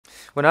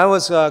When I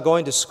was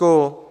going to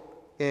school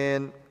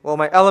in,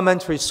 my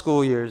elementary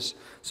school years,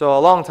 so a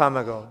long time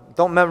ago,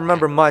 don't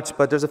remember much,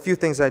 but there's a few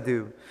things I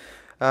do.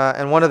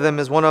 And one of them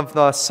is one of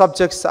the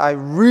subjects I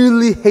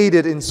really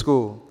hated in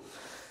school.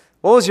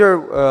 What was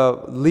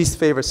your least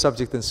favorite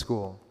subject in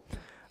school?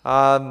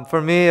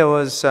 For me, it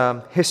was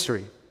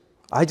history.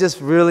 I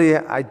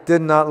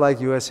did not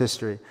like U.S.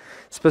 history,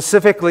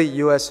 specifically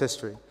U.S.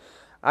 history.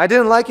 I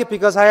didn't like it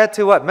because I had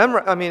to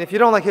memorize. I mean, if you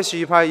don't like history,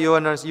 you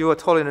would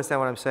totally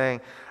understand what I'm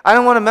saying. I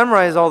don't want to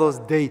memorize all those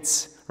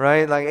dates,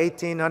 right? Like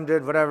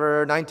 1800,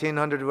 whatever,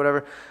 1900,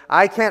 whatever.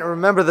 I can't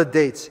remember the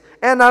dates.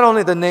 And not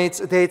only the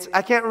dates,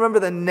 I can't remember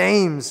the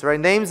names, right?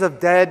 Names of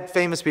dead,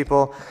 famous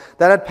people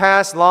that had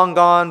passed, long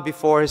gone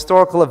before,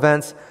 historical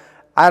events.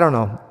 I don't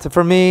know.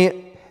 For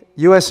me,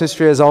 U.S.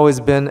 history has always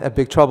been a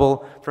big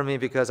trouble for me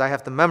because I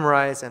have to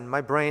memorize, and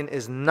my brain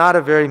is not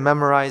a very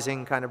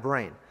memorizing kind of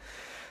brain.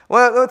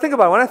 Well, think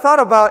about it. When I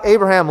thought about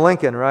Abraham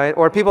Lincoln, right,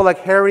 or people like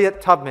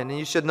Harriet Tubman, and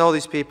you should know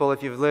these people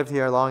if you've lived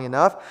here long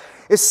enough,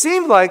 it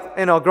seemed like,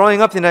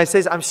 growing up in the United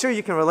States, I'm sure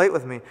you can relate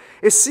with me,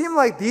 it seemed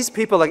like these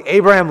people like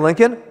Abraham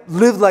Lincoln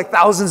lived like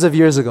thousands of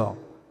years ago.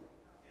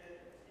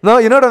 No,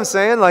 you know what I'm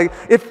saying? Like,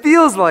 it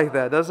feels like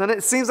that, doesn't it?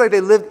 It seems like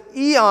they lived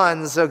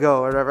eons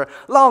ago or whatever,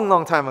 long,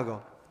 long time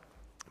ago.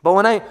 But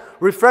when I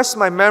refreshed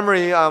my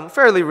memory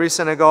fairly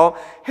recent ago,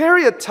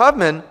 Harriet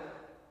Tubman,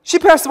 she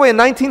passed away in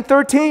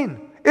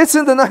 1913. It's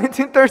in the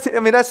 1930s. I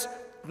mean, that's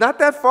not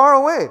that far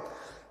away.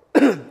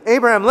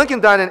 Abraham Lincoln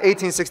died in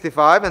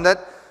 1865, and it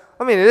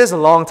is a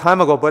long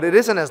time ago, but it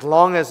isn't as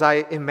long as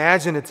I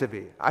imagined it to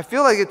be. I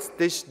feel like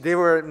they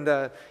were in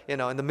the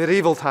in the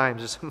medieval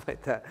times or something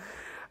like that,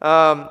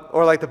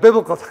 or like the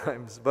biblical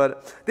times.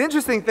 But the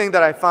interesting thing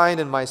that I find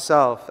in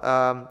myself,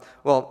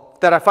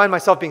 that I find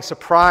myself being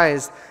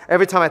surprised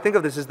every time I think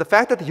of this, is the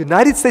fact that the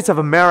United States of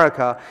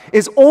America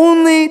is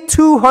only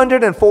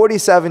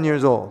 247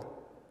 years old.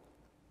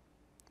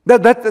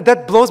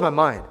 That blows my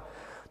mind.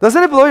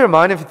 Doesn't it blow your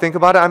mind if you think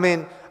about it? I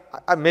mean,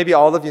 maybe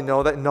all of you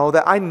know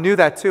that. I knew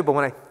that too, but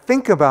when I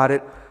think about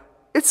it,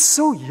 it's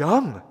so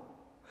young.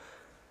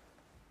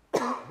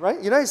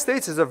 Right? United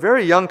States is a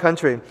very young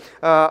country,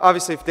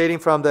 obviously dating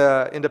from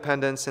the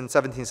independence in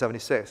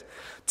 1776.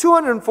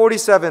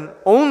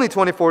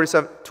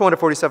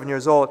 247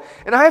 years old.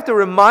 And I have to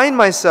remind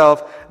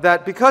myself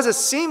that because it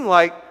seemed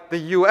like the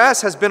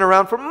U.S. has been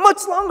around for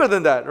much longer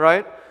than that,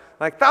 right?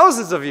 Like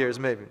thousands of years,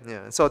 maybe.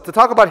 Yeah. So to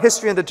talk about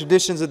history and the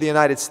traditions of the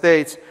United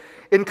States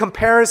in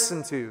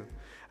comparison to,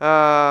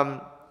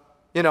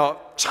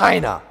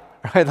 China,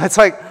 right? That's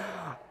like,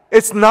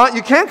 it's not,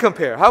 you can't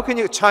compare. How can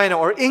you, China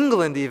or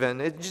England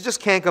even? You just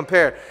can't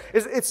compare.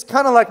 It's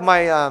kind of like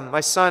my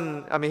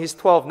son, he's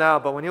 12 now,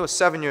 but when he was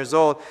 7 years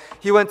old,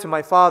 he went to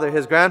my father,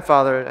 his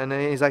grandfather, and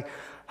then he's like,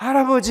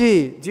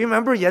 할아버지, do you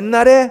remember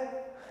옛날에?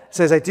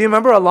 So he's like, do you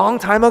remember a long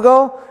time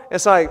ago?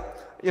 It's like,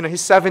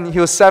 he's 7, he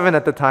was 7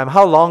 at the time.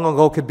 How long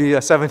ago could be a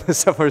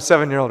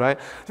 7-year-old, right?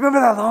 Do you remember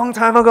that long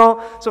time ago?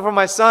 So for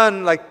my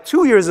son, like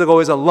 2 years ago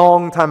is a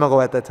long time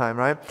ago at that time,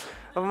 right?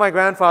 For my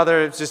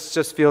grandfather, it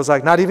just feels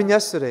like not even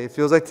yesterday. It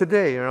feels like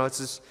today, it's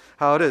just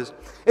how it is.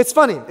 It's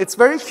funny. It's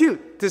very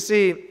cute to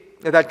see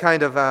that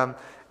kind of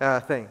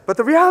thing. But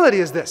the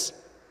reality is this,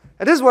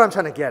 and this is what I'm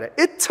trying to get at.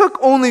 It took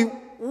only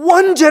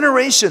one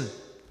generation.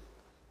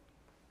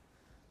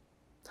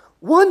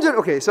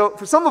 Okay, so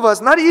for some of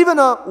us, not even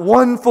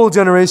one full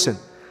generation.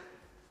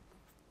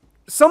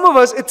 Some of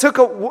us, it took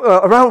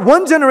around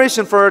one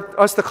generation for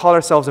us to call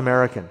ourselves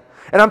American.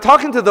 And I'm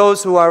talking to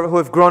those who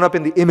have grown up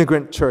in the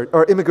immigrant church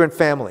or immigrant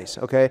families,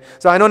 okay?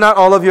 So I know not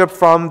all of you are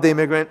from the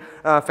immigrant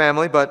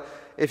family, but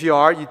if you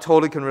are, you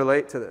totally can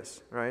relate to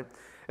this, right?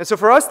 And so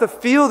for us to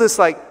feel this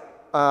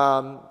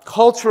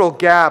cultural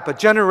gap, a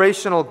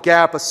generational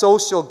gap, a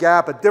social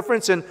gap, a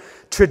difference in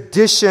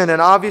tradition,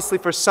 and obviously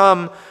for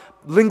some,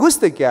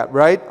 linguistic gap,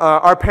 right?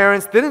 Our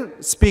parents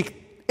didn't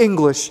speak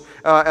English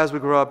as we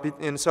grew up,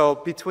 and so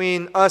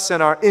between us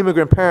and our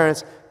immigrant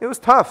parents, it was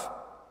tough.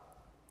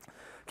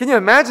 Can you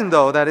imagine,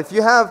 though, that if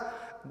you have,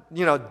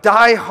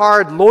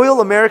 die-hard,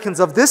 loyal Americans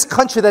of this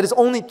country that is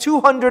only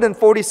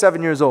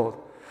 247 years old,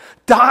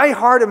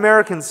 die-hard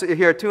Americans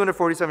here,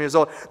 247 years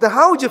old, then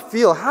how would you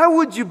feel? How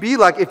would you be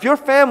like if your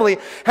family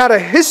had a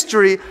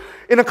history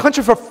in a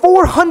country for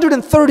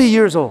 430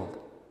 years old?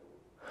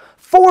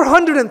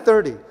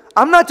 430.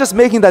 I'm not just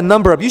making that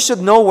number up. You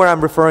should know where I'm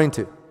referring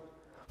to.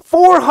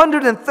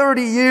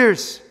 430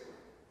 years.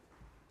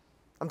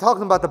 I'm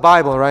talking about the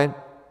Bible, right?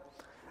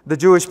 The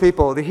Jewish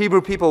people, the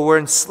Hebrew people were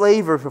in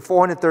slavery for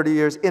 430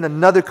 years in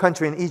another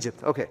country in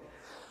Egypt. Okay.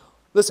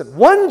 Listen,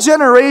 one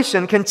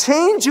generation can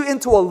change you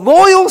into a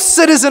loyal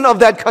citizen of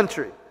that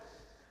country.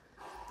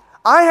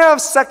 I have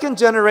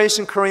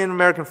second-generation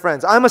Korean-American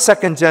friends. I'm a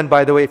second-gen,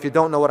 by the way, if you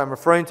don't know what I'm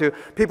referring to.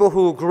 People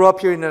who grew up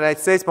here in the United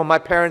States, but my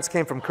parents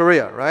came from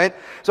Korea, right?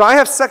 So I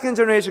have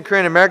second-generation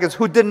Korean-Americans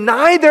who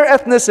deny their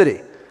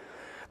ethnicity.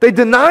 They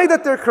deny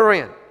that they're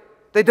Korean.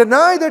 They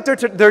deny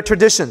their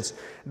traditions.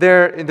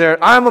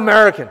 I'm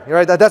American,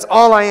 right? That's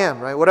all I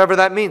am, right? Whatever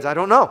that means, I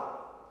don't know.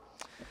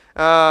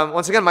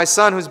 Once again, my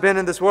son, who's been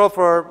in this world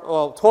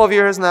for 12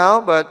 years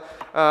now, but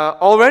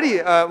already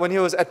when he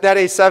was at that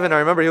age 7, I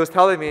remember he was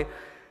telling me, he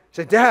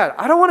said, "Dad,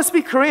 I don't want to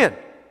speak Korean.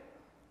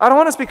 I don't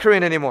want to speak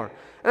Korean anymore."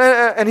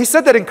 And he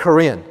said that in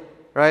Korean,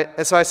 right?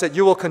 And so I said,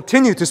 "You will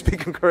continue to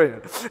speak in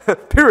Korean,"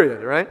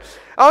 period, right?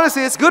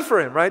 Honestly, it's good for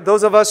him, right?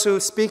 Those of us who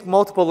speak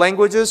multiple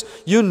languages,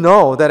 you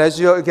know that as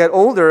you get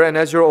older and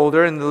as you're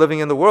older and living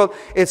in the world,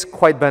 it's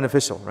quite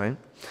beneficial, right?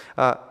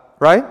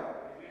 Right?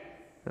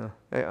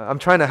 I'm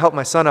trying to help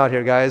my son out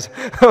here, guys,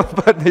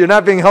 but you're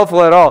not being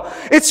helpful at all.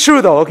 It's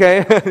true, though,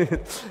 okay?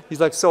 He's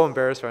like so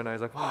embarrassed right now.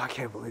 He's like, "Oh, I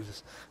can't believe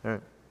this." All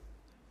right.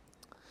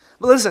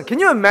 But listen, can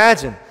you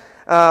imagine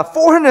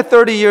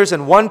 430 years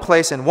in one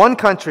place, in one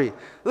country?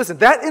 Listen,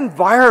 that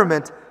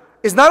environment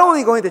is not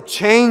only going to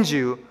change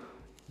you,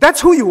 that's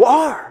who you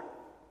are.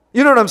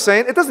 You know what I'm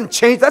saying? It doesn't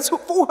change. That's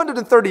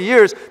 430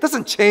 years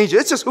doesn't change you.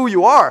 It's just who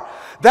you are.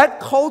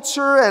 That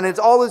culture and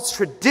all its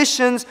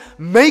traditions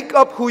make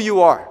up who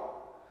you are.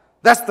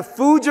 That's the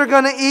food you're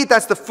going to eat.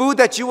 That's the food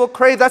that you will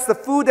crave. That's the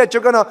food that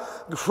you're going to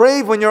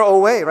crave when you're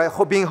away, right?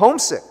 Being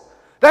homesick.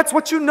 That's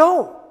what you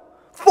know.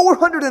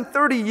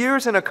 430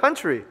 years in a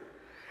country.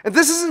 And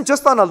this isn't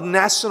just on a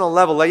national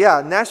level. Like,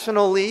 yeah,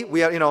 nationally, we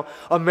have,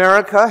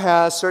 America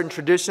has certain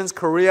traditions.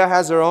 Korea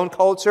has their own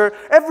culture.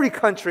 Every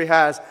country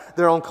has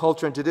their own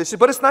culture and tradition.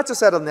 But it's not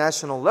just at a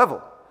national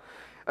level.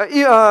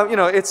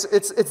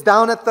 It's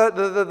down at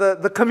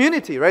the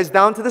community, right? It's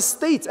down to the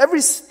states.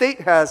 Every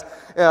state has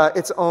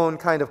its own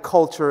kind of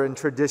culture and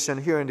tradition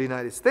here in the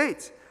United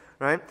States,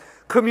 right?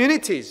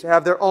 Communities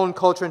have their own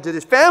culture and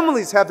tradition.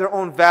 Families have their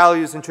own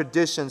values and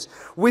traditions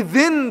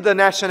within the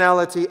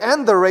nationality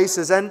and the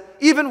races and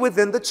even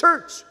within the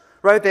church,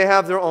 right? They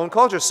have their own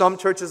culture. Some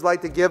churches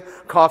like to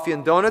give coffee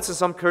and donuts, and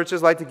some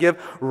churches like to give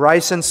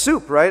rice and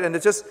soup, right? And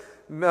it's just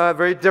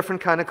very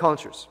different kind of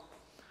cultures.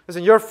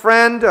 Listen, your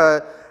friend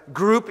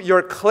group,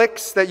 your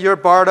cliques that you're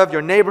part of,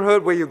 your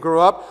neighborhood where you grew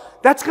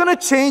up, that's going to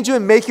change you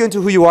and make you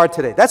into who you are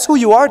today. That's who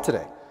you are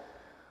today.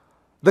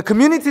 The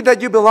community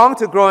that you belong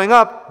to growing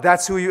up,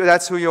 that's who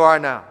you are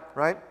now,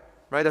 right?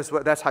 Right?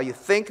 That's how you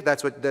think.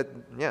 That's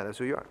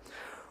who you are.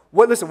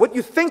 What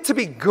you think to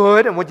be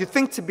good and what you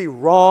think to be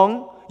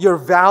wrong, your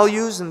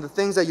values and the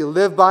things that you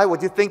live by,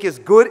 what you think is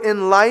good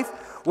in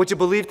life, what you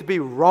believe to be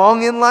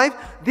wrong in life,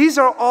 these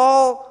are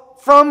all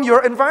from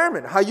your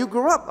environment, how you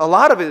grew up. A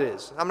lot of it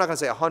is. I'm not going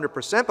to say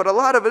 100%, but a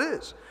lot of it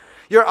is.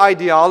 Your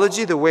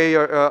ideology, the way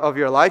of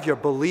your life, your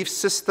belief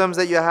systems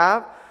that you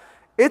have,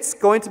 it's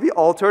going to be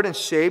altered and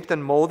shaped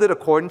and molded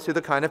according to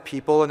the kind of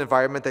people and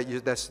environment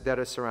that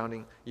is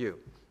surrounding you.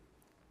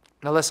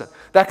 Now listen,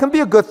 that can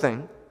be a good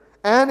thing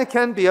and it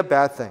can be a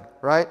bad thing,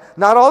 right?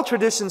 Not all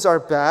traditions are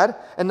bad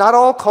and not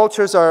all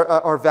cultures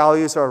or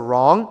values are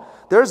wrong.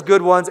 There's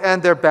good ones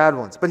and there are bad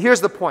ones. But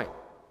here's the point.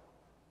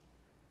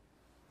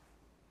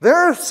 There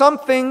are some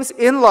things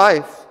in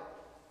life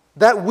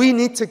that we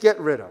need to get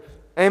rid of.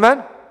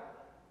 Amen?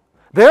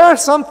 There are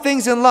some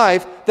things in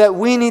life that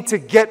we need to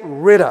get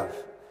rid of.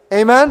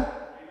 Amen?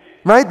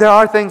 Right? There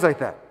are things like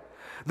that.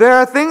 There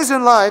are things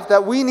in life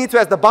that we need to,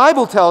 as the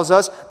Bible tells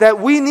us,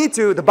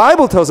 the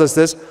Bible tells us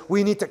this,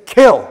 we need to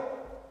kill.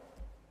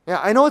 Yeah,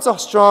 I know it's a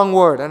strong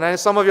word, and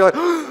some of you are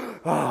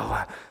like,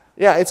 oh,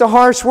 yeah, it's a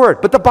harsh word,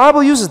 but the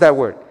Bible uses that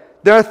word.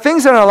 There are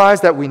things in our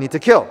lives that we need to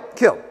kill.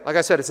 Kill. Like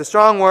I said, it's a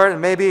strong word,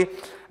 and maybe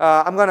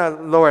I'm going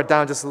to lower it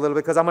down just a little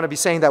bit because I'm going to be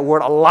saying that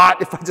word a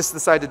lot if I just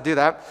decide to do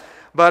that.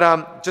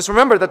 But just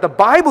remember that the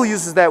Bible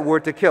uses that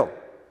word to kill.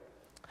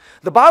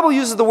 The Bible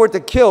uses the word to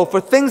kill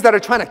for things that are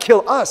trying to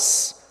kill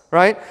us,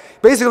 right?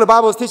 Basically, the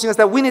Bible is teaching us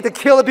that we need to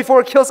kill it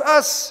before it kills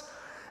us.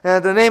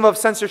 And the name of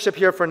censorship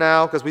here for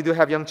now, because we do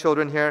have young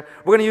children here,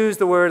 we're going to use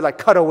the word like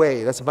cut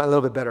away. That's a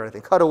little bit better, I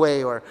think. Cut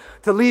away or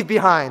to leave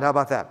behind. How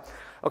about that?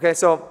 Okay,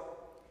 so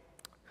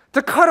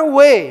to cut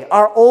away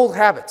our old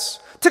habits,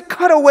 to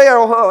cut away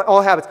our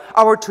old habits,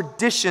 our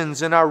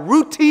traditions and our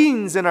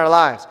routines in our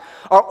lives,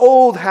 our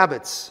old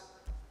habits.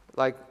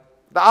 Like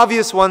the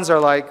obvious ones are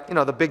like,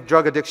 the big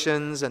drug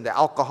addictions and the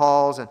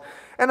alcohols and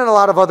then a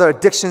lot of other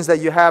addictions that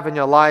you have in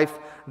your life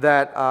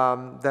that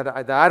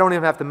I don't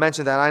even have to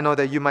mention that I know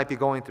that you might be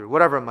going through,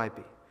 whatever it might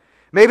be.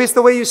 Maybe it's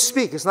the way you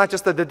speak. It's not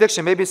just the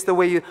addiction. Maybe it's the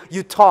way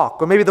you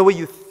talk, or maybe the way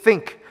you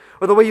think,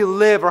 or the way you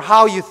live, or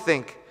how you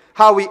think,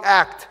 how we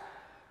act.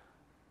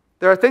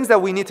 There are things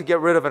that we need to get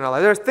rid of in our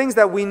life. There are things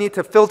that we need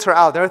to filter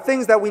out. There are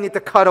things that we need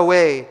to cut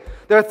away.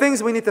 There are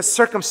things we need to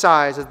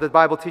circumcise, as the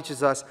Bible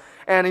teaches us.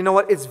 And you know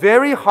what? It's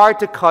very hard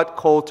to cut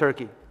cold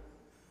turkey.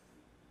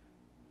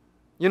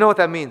 You know what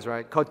that means,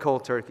 right? Cut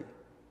cold turkey.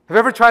 Have you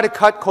ever tried to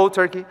cut cold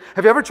turkey?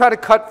 Have you ever tried to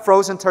cut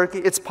frozen turkey?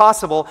 It's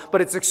possible,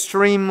 but it's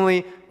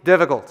extremely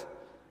difficult.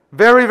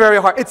 Very,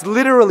 very hard. It's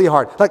literally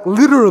hard. Like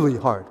literally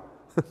hard.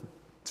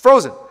 It's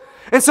frozen.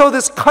 And so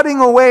this cutting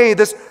away,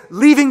 this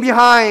leaving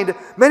behind,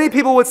 many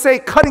people would say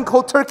cutting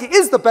cold turkey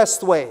is the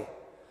best way.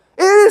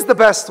 It is the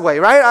best way,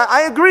 right?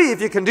 I agree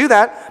if you can do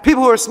that.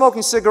 People who are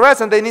smoking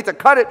cigarettes and they need to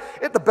cut it,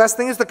 the best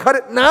thing is to cut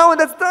it now and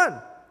that's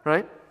done,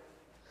 right?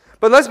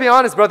 But let's be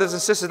honest, brothers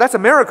and sisters, that's a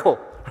miracle,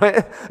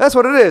 right? That's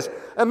what it is.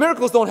 And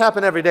miracles don't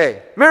happen every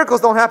day.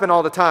 Miracles don't happen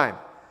all the time.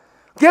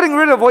 Getting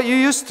rid of what you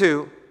used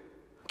to,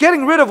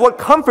 getting rid of what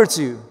comforts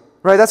you,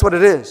 right? That's what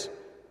it is.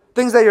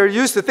 Things that you're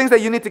used to, things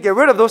that you need to get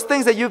rid of, those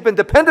things that you've been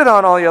dependent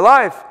on all your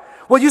life.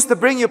 What used to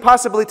bring you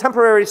possibly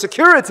temporary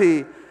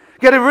security,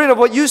 getting rid of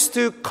what used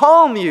to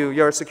calm you,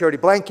 your security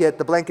blanket,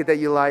 the blanket that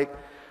you like.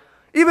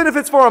 Even if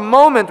it's for a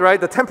moment, right?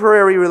 The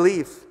temporary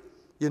relief.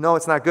 You know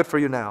it's not good for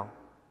you now.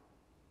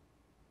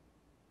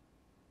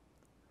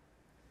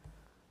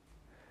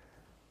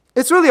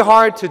 It's really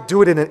hard to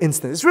do it in an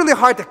instant. It's really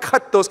hard to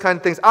cut those kind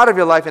of things out of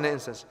your life in an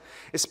instant,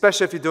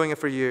 especially if you're doing it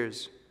for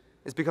years.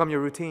 It's become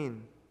your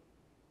routine.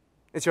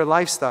 It's your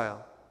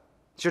lifestyle.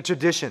 It's your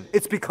tradition.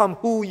 It's become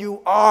who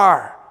you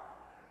are,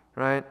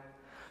 right?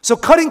 So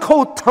cutting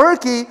cold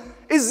turkey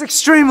is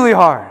extremely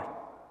hard.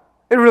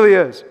 It really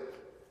is.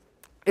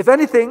 If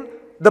anything,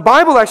 the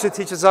Bible actually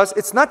teaches us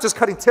it's not just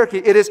cutting turkey,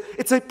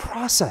 it's a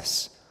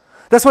process.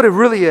 That's what it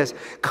really is.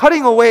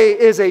 Cutting away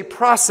is a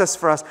process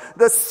for us.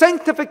 The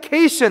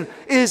sanctification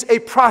is a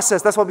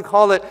process. That's what we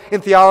call it in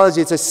theology.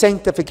 It's a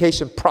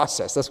sanctification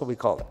process. That's what we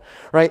call it,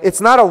 right?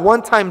 It's not a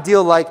one-time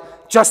deal like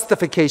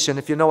justification,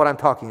 if you know what I'm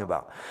talking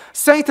about.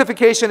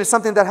 Sanctification is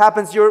something that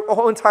happens your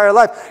whole entire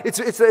life. It's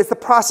the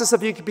process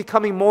of you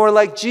becoming more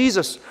like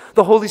Jesus.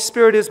 The Holy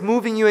Spirit is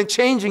moving you and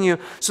changing you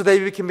so that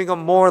you can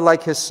become more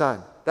like His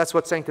Son. That's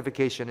what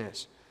sanctification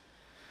is.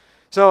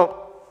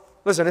 So,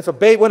 listen,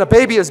 when a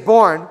baby is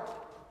born,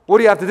 what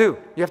do you have to do?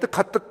 You have to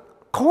cut the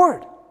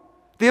cord,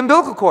 the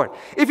umbilical cord.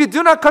 If you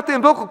do not cut the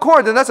umbilical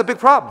cord, then that's a big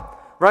problem,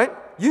 right?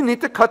 You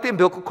need to cut the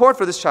umbilical cord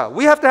for this child.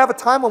 We have to have a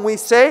time when we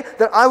say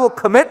that I will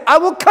commit, I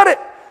will cut it.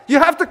 You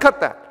have to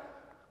cut that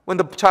when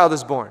the child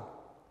is born.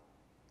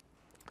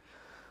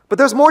 But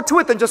there's more to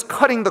it than just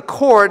cutting the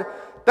cord.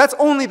 That's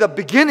only the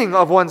beginning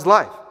of one's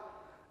life.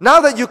 Now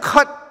that you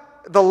cut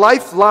the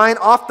lifeline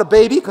off the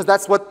baby, because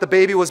that's what the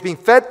baby was being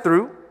fed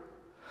through,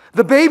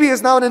 the baby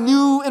is now in a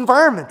new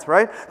environment,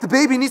 right? The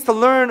baby needs to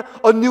learn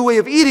a new way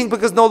of eating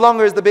because no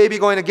longer is the baby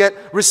going to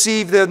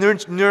receive the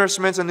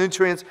nourishments and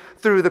nutrients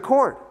through the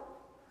cord.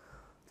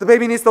 The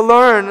baby needs to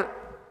learn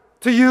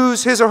to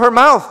use his or her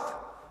mouth,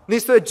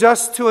 needs to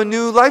adjust to a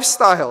new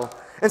lifestyle.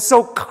 And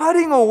so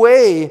cutting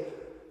away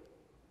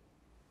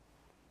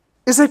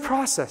is a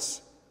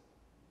process.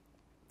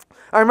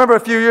 I remember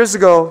a few years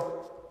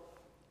ago,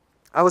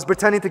 I was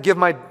pretending to give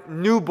my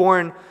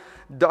newborn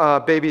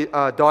baby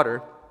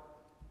daughter,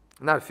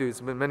 not a few, it's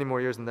been many more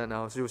years than that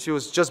now. She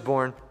was just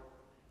born,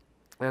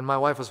 and my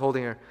wife was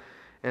holding her,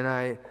 and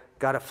I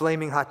got a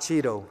flaming hot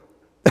Cheeto.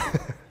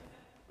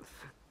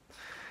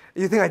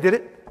 You think I did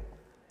it?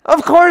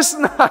 Of course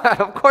not.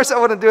 Of course I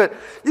wouldn't do it.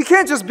 You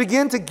can't just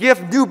begin to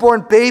give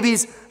newborn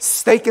babies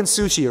steak and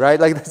sushi, right?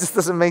 Like, that just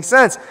doesn't make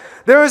sense.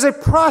 There is a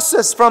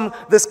process from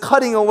this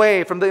cutting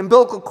away, from the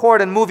umbilical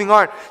cord and moving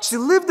on. She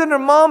lived in her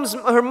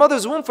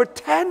mother's womb for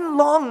 10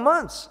 long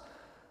months.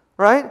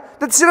 Right?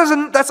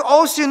 That's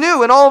all she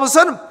knew. And all of a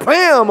sudden,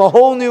 bam, a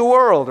whole new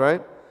world,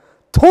 right?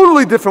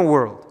 Totally different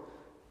world.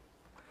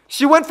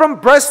 She went from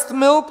breast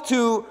milk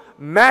to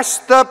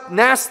mashed up,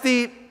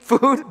 nasty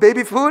food,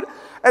 baby food,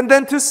 and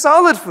then to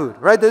solid food,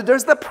 right?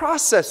 There's the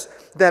process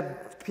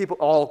that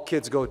all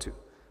kids go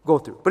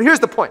through. But here's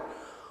the point.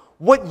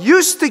 What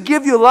used to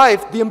give you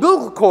life, the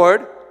umbilical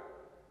cord,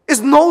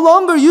 is no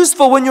longer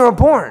useful when you were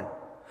born.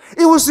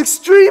 It was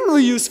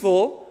extremely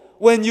useful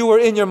when you were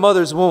in your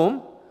mother's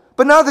womb.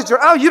 But now that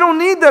you're out, you don't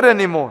need that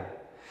anymore.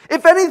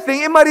 If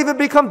anything, it might even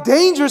become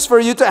dangerous for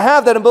you to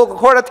have that umbilical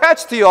cord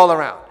attached to you all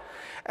around.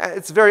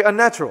 It's very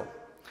unnatural.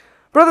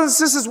 Brothers and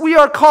sisters, we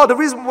are called. The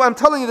reason why I'm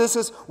telling you this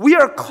is we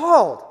are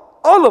called,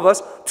 all of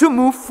us, to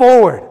move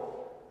forward.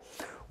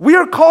 We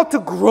are called to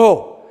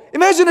grow.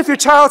 Imagine if your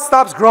child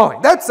stops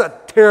growing. That's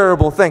a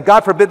terrible thing.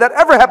 God forbid that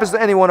ever happens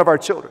to any one of our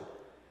children.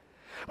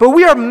 But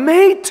we are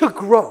made to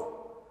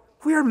grow.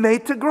 We are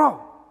made to grow.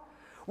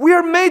 We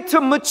are made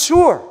to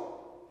mature.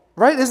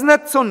 Right? Isn't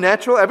that so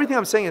natural? Everything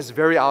I'm saying is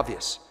very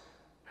obvious.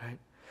 Right?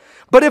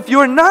 But if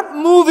you're not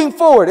moving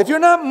forward, if you're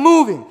not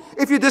moving,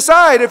 if you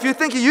decide, if you're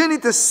thinking you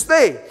need to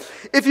stay,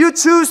 if you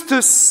choose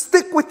to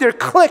stick with your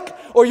clique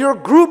or your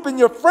group and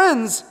your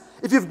friends,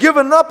 if you've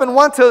given up and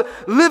want to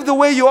live the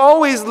way you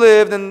always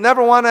lived and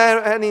never want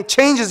any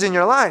changes in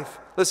your life,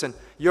 listen,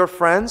 your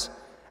friends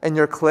and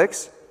your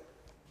cliques,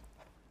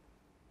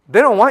 they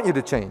don't want you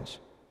to change.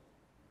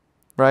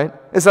 Right?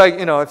 It's like,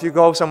 if you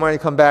go somewhere and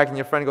you come back and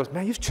your friend goes,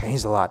 man, you've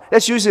changed a lot.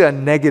 That's usually a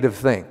negative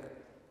thing.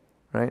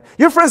 Right?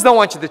 Your friends don't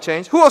want you to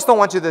change. Who else don't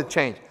want you to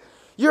change?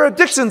 Your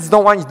addictions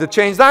don't want you to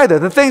change either.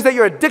 The things that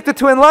you're addicted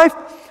to in life,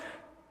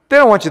 they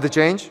don't want you to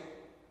change.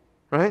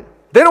 Right?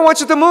 They don't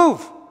want you to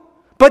move.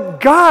 But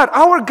God,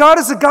 our God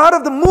is a God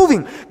of the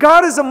moving.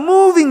 God is a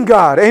moving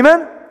God.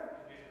 Amen?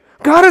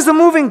 God is a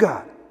moving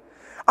God.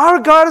 Our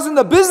God is in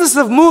the business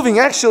of moving,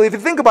 actually. If you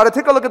think about it,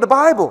 take a look at the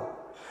Bible.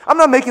 I'm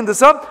not making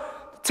this up.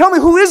 Tell me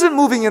who isn't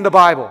moving in the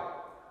Bible.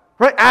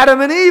 Right?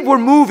 Adam and Eve were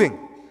moving.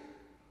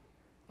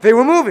 They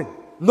were moving.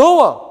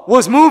 Noah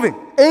was moving.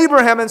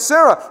 Abraham and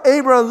Sarah.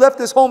 Abraham left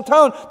his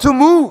hometown to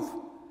move.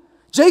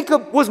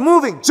 Jacob was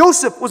moving.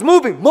 Joseph was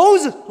moving.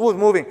 Moses was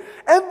moving.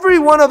 Every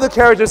one of the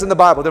characters in the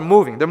Bible, they're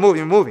moving. They're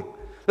moving, moving.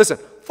 Listen,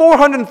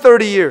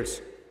 430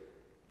 years.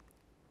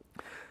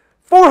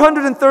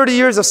 430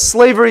 years of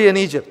slavery in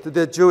Egypt,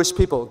 the Jewish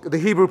people, the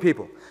Hebrew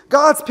people.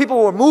 God's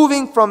people were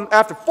moving from,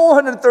 after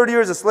 430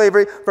 years of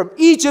slavery, from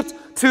Egypt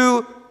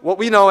to what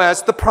we know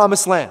as the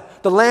Promised Land.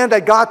 The land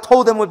that God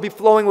told them would be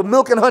flowing with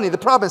milk and honey, the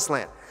Promised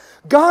Land.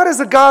 God is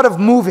a God of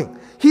moving.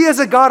 He is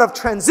a God of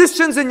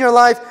transitions in your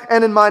life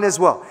and in mine as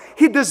well.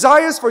 He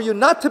desires for you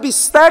not to be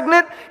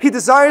stagnant. He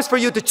desires for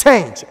you to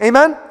change.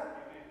 Amen?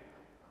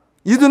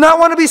 You do not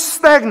want to be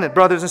stagnant,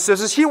 brothers and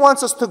sisters. He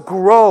wants us to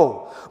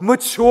grow,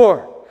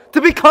 mature,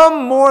 to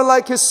become more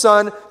like His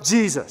Son,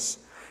 Jesus.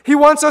 He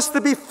wants us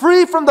to be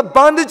free from the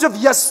bondage of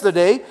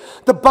yesterday,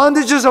 the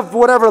bondages of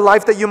whatever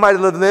life that you might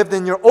have lived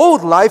in your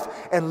old life,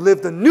 and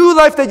live the new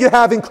life that you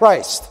have in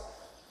Christ.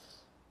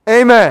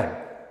 Amen.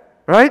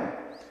 Right?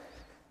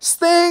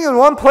 Staying in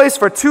one place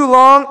for too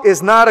long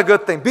is not a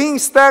good thing. Being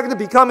stagnant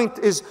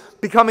is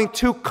becoming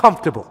too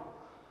comfortable.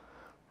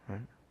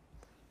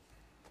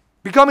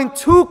 Becoming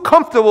too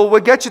comfortable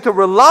will get you to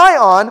rely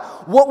on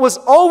what was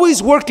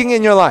always working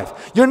in your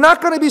life. You're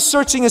not going to be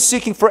searching and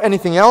seeking for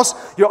anything else.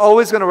 You're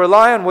always going to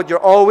rely on what you're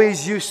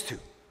always used to.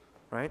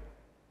 Right?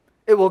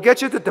 It will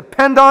get you to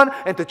depend on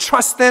and to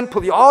trust in,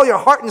 put all your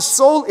heart and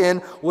soul in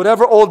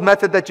whatever old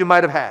method that you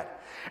might have had.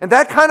 And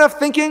that kind of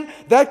thinking,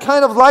 that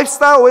kind of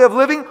lifestyle, way of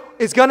living,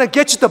 is going to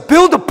get you to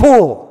build a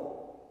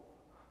pool.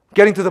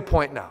 Getting to the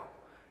point now.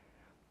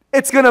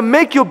 It's going to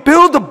make you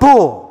build a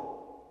pool.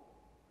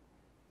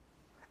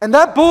 And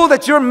that pool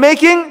that you're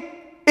making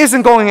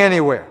isn't going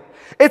anywhere.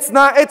 It's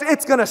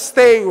going to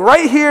stay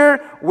right here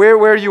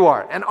where you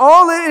are. And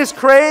all it is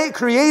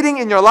creating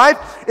in your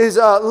life is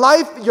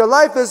your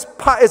life is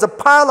a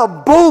pile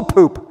of bull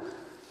poop.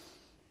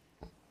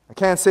 I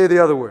can't say the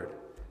other word.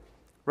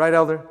 Right,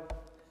 Elder?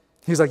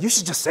 He's like, you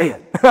should just say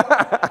it.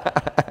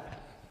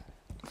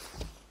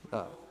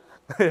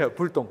 Yeah,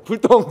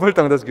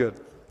 불똥, that's good.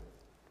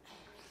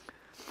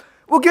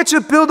 We'll get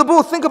you to build a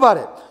bull. Think about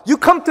it. You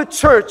come to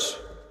church,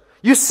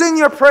 you sing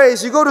your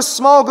praise, you go to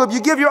small group, you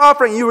give your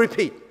offering, you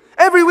repeat.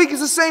 Every week is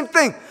the same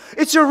thing.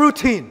 It's your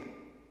routine.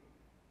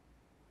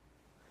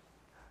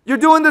 You're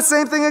doing the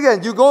same thing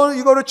again. You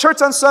go to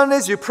church on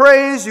Sundays, you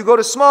praise, you go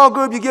to small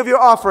group, you give your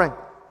offering.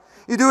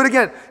 You do it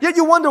again. Yet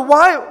you wonder,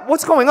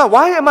 what's going on?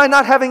 Why am I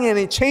not having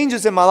any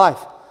changes in my life?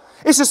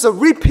 It's just a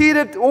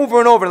repeated over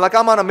and over, like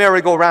I'm on a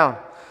merry-go-round.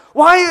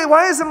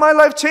 Why isn't my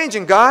life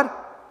changing, God?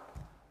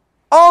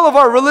 All of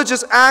our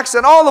religious acts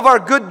and all of our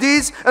good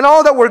deeds and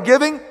all that we're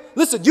giving,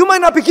 listen, you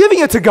might not be giving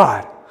it to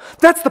God.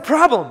 That's the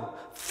problem.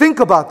 Think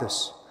about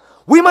this.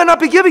 We might not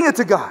be giving it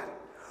to God.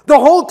 The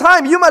whole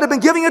time you might have been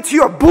giving it to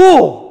your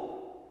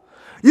bull.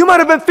 You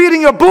might have been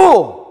feeding your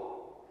bull.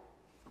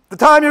 The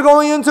time you're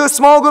going into a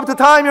small group, the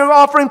time you're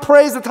offering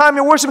praise, the time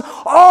you're worshiping,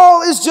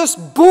 all is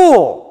just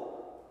bull.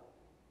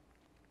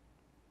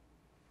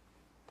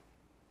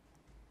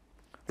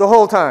 The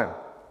whole time.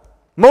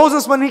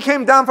 Moses, when he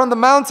came down from the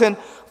mountain,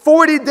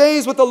 40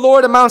 days with the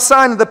Lord at Mount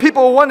Sinai, the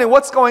people were wondering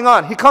what's going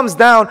on. He comes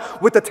down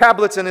with the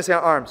tablets in his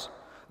arms.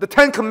 The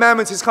 10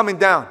 Commandments, he's coming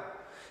down.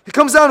 He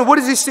comes down and what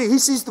does he see? He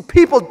sees the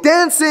people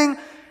dancing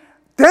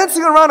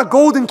around a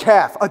golden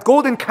calf, a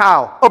golden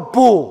cow, a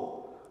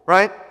bull,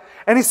 right?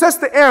 And he says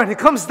to Aaron, he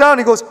comes down,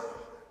 he goes,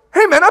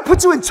 hey man, I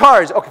put you in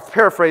charge. Okay,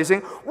 paraphrasing.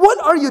 What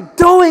are you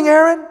doing,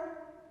 Aaron?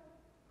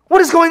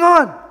 What is going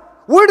on?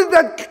 Where did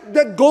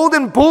that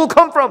golden bull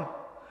come from?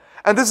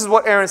 And this is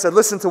what Aaron said.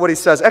 Listen to what he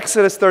says.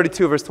 Exodus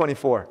 32, verse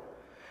 24.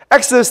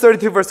 Exodus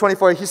 32, verse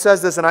 24. He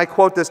says this, and I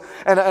quote this,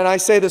 and I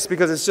say this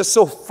because it's just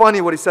so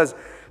funny what he says.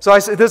 So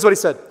this is what he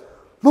said.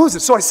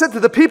 Moses, so I said to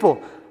the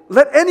people,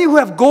 let any who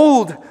have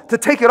gold to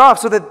take it off.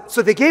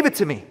 So they gave it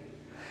to me.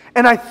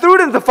 And I threw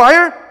it into the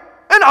fire,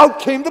 and out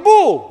came the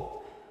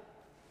bull.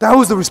 That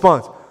was the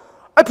response.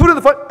 I put it in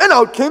the fire, and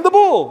out came the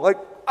bull. Like,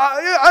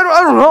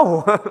 I don't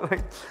know.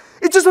 Like,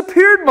 it just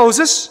appeared,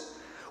 Moses.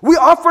 We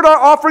offered our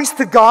offerings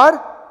to God,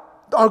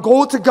 our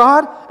gold to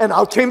God, and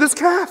out came this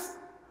calf.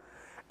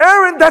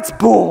 Aaron, that's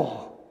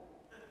bull.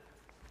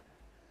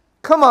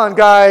 Come on,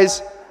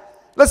 guys.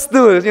 Let's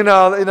do it.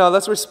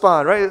 Let's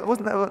respond, right?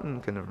 Wasn't that?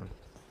 Okay, never mind.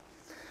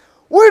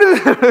 Where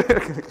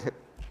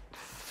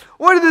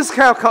did this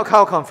cow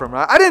come from,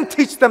 right? I didn't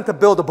teach them to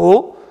build a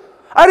bull.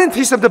 I didn't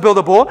teach them to build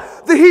a bull.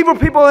 The Hebrew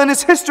people in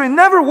its history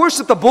never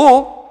worshipped a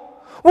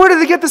bull. Where did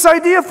they get this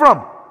idea from?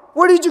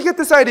 Where did you get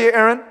this idea,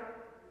 Aaron?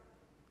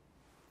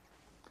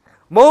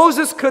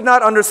 Moses could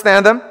not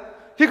understand them.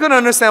 He couldn't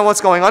understand what's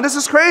going on. This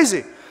is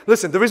crazy.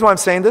 Listen, the reason why I'm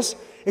saying this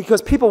is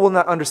because people will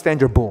not understand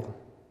your bull.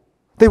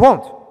 They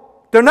won't.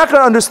 They're not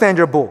going to understand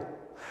your bull.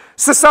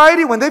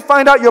 Society, when they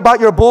find out about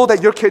your bull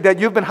that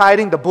you've been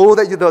hiding, the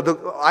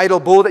idol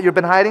bull that you've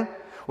been hiding,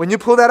 when you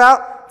pull that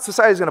out,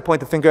 society's going to point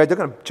the finger at you.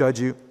 They're going to judge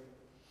you.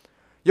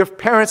 Your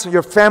parents,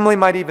 your family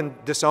might even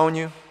disown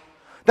you.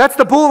 That's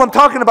the bull I'm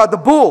talking about, the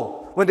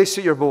bull, when they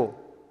see your bull.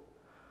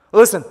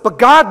 Listen, but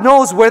God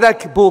knows where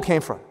that bull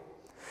came from.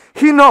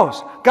 He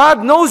knows.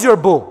 God knows your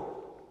bull.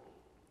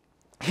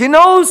 He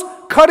knows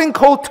cutting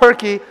cold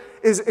turkey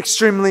is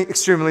extremely,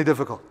 extremely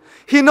difficult.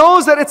 He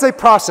knows that it's a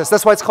process.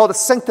 That's why it's called a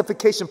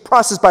sanctification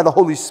process by the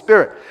Holy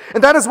Spirit.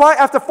 And that is why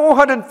after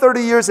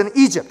 430 years in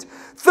Egypt,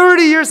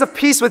 30 years of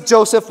peace with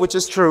Joseph, which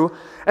is true,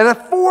 and then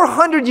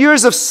 400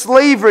 years of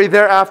slavery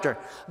thereafter,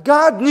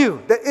 God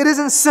knew that it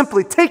isn't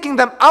simply taking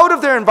them out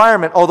of their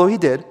environment, although He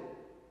did,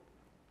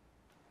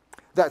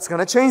 that's going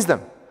to change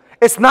them.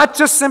 It's not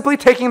just simply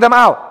taking them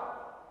out.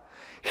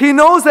 He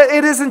knows that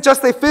it isn't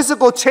just a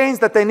physical change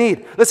that they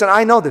need. Listen,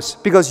 I know this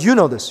because you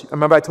know this.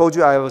 Remember I told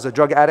you I was a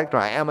drug addict, or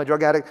I am a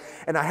drug addict,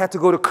 and I had to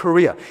go to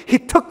Korea. He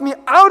took me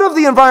out of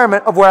the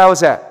environment of where I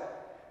was at.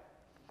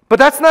 But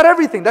that's not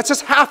everything. That's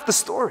just half the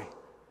story.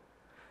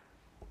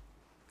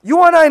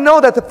 You and I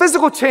know that the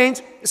physical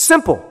change is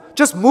simple.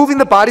 Just moving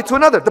the body to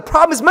another. The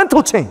problem is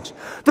mental change.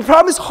 The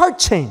problem is heart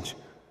change.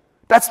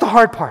 That's the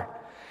hard part.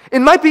 It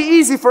might be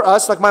easy for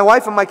us, like my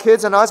wife and my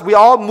kids and us. We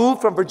all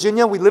moved from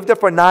Virginia. We lived there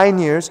for 9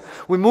 years.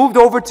 We moved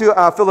over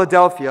to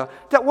Philadelphia.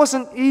 That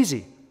wasn't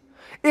easy.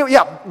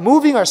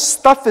 Moving our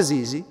stuff is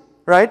easy,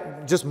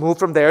 right? Just move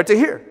from there to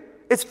here.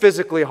 It's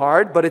physically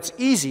hard, but it's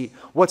easy.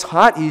 What's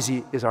not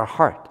easy is our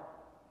heart,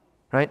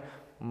 right?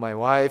 My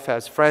wife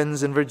has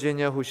friends in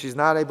Virginia who she's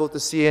not able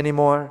to see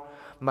anymore.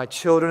 My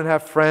children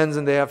have friends,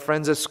 and they have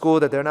friends at school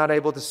that they're not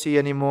able to see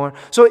anymore.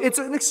 So it's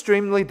an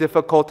extremely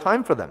difficult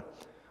time for them.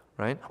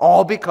 Right?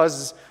 All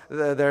because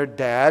their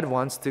dad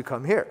wants to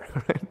come here.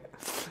 Right?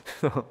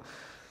 So,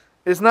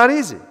 it's not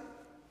easy.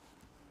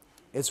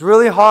 It's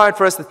really hard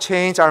for us to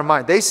change our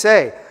mind. They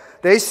say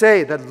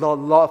that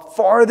the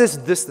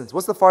farthest distance,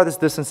 what's the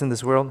farthest distance in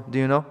this world? Do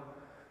you know?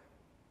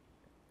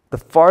 The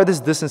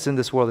farthest distance in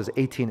this world is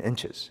 18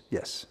 inches.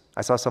 Yes,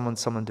 I saw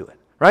someone do it.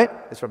 Right?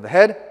 It's from the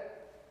head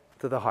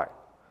to the heart.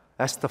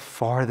 That's the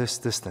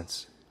farthest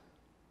distance.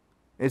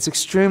 It's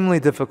extremely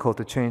difficult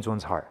to change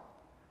one's heart.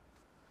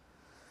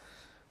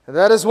 And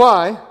that is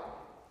why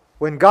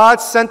when God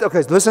sent,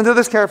 listen to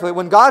this carefully.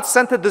 When God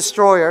sent the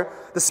destroyer,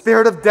 the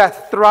spirit of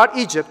death throughout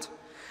Egypt,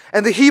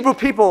 and the Hebrew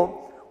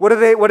people, what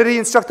did He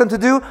instruct them to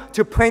do?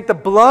 To paint the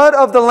blood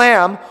of the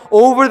lamb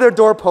over their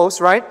doorposts,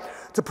 right?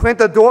 To paint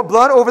the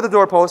blood over the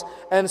doorposts.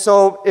 And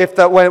so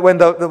when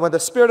the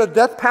spirit of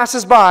death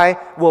passes by,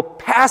 will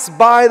pass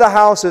by the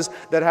houses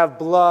that have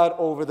blood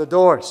over the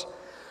doors.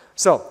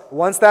 So,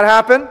 once that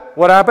happened,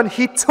 what happened?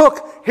 He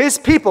took His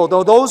people,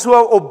 those who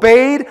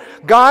obeyed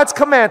God's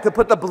command to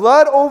put the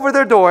blood over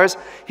their doors,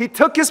 He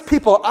took His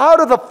people out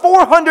of the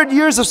 400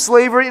 years of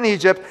slavery in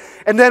Egypt,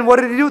 and then what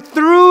did He do?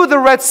 Through the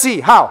Red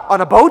Sea. How?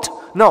 On a boat?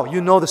 No,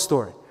 you know the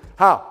story.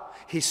 How?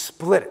 He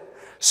split it.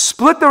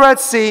 Split the Red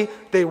Sea.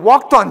 They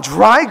walked on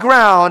dry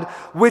ground,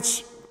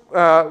 which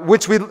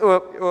we,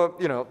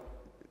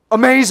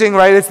 amazing,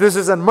 right? This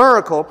is a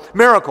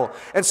miracle.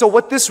 And so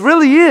what this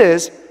really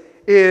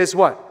is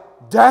what?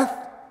 Death,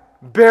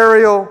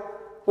 burial,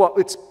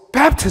 it's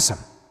baptism.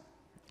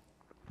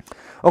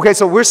 Okay,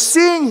 so we're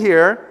seeing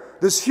here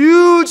this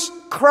huge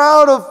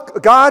crowd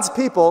of God's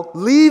people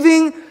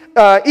leaving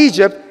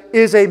Egypt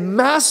is a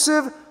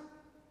massive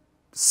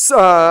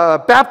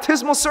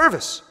baptismal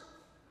service.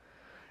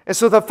 And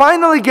so they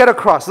finally get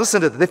across. Listen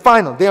to this.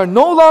 They are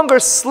no longer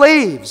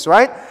slaves,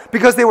 right?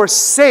 Because they were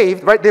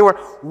saved, right? They were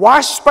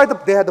washed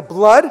they had the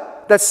blood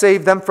that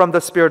saved them from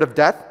the spirit of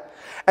death.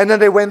 And then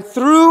they went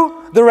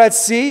through the Red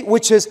Sea,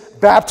 which is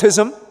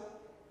baptism,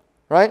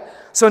 right?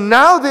 So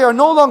now they are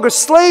no longer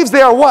slaves.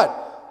 They are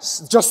what?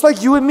 Just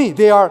like you and me.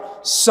 They are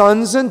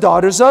sons and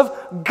daughters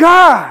of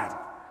God.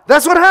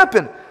 That's what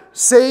happened.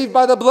 Saved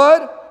by the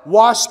blood,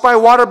 washed by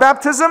water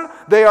baptism.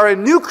 They are a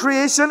new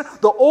creation.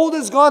 The old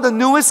is gone, the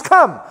new is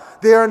come.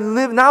 They are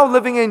now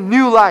living a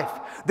new life.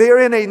 They are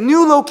in a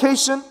new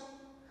location,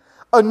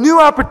 a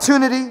new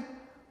opportunity,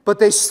 but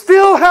they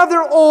still have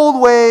their old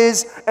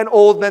ways and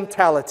old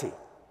mentality.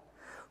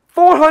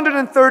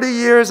 430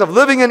 years of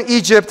living in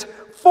Egypt,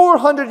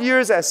 400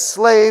 years as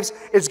slaves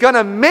is going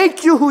to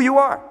make you who you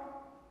are.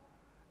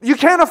 You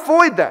can't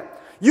avoid that.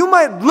 You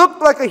might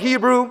look like a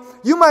Hebrew,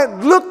 you might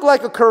look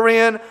like a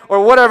Korean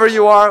or whatever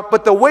you are,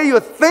 but the way you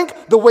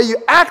think, the way you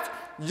act,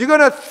 you're going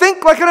to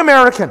think like an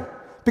American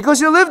because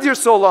you lived here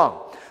so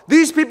long.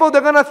 These people, they're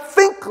going to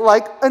think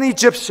like an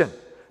Egyptian.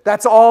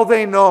 That's all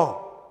they know.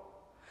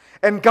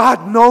 And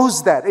God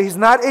knows that. He's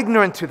not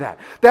ignorant to that.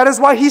 That is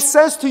why He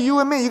says to you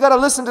and me, you got to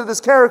listen to this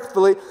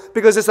carefully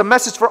because it's a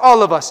message for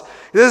all of us.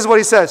 This is what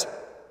He says.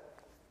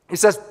 He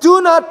says,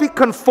 do not be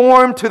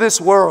conformed to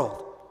this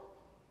world,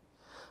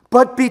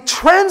 but be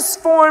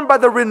transformed by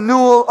the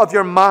renewal of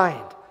your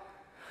mind,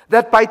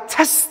 that by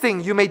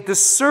testing you may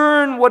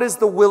discern what is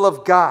the will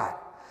of God,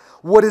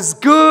 what is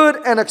good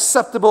and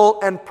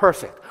acceptable and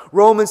perfect.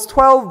 Romans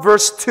 12,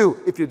 verse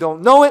 2. If you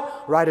don't know it,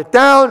 write it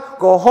down,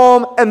 go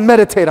home, and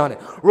meditate on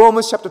it.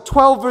 Romans chapter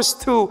 12, verse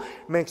 2,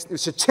 it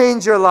should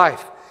change your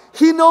life.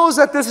 He knows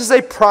that this is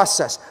a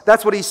process.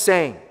 That's what He's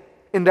saying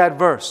in that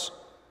verse.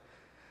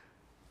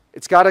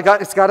 It's got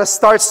to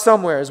start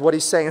somewhere, is what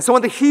He's saying. And so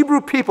when the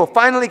Hebrew people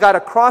finally got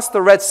across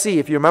the Red Sea,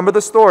 if you remember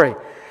the story,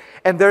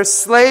 and their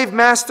slave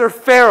master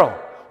Pharaoh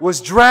was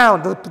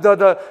drowned.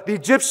 The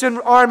Egyptian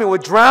army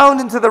was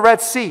drowned into the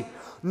Red Sea.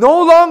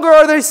 No longer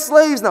are they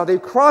slaves now.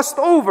 They've crossed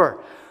over.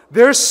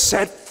 They're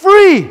set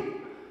free.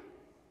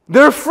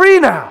 They're free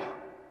now.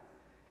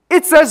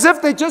 It's as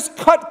if they just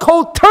cut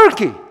cold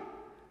turkey.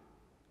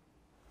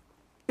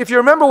 If you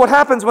remember what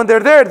happens when they're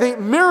there,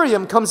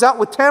 Miriam comes out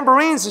with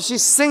tambourines and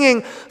she's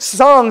singing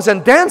songs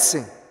and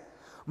dancing.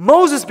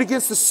 Moses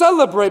begins to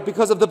celebrate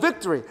because of the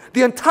victory.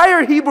 The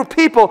entire Hebrew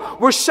people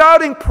were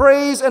shouting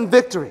praise and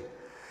victory.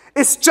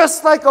 It's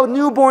just like a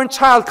newborn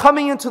child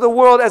coming into the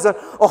world as a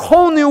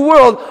whole new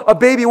world. A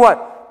baby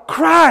what?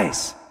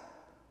 Cries.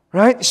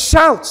 Right?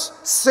 Shouts.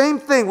 Same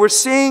thing. We're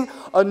seeing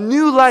a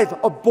new life,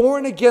 a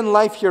born again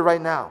life here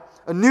right now.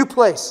 A new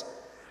place.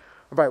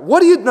 All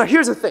right. Now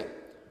here's the thing.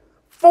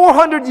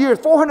 400 years,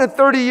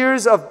 430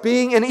 years of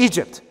being in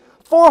Egypt.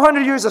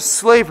 400 years of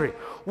slavery.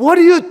 What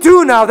do you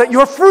do now that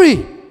you're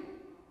free?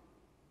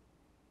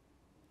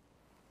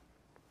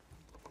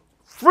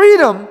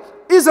 Freedom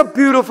is a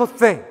beautiful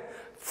thing.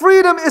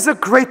 Freedom is a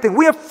great thing.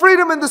 We have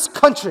freedom in this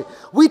country.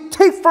 We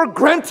take for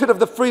granted of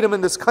the freedom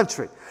in this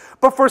country.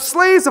 But for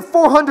slaves of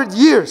 400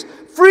 years,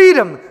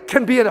 freedom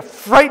can be a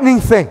frightening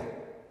thing.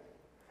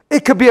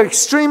 It could be an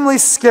extremely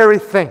scary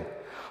thing.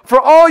 For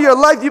all your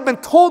life, you've been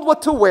told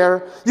what to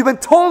wear. You've been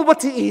told what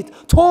to eat,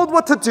 told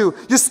what to do.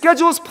 Your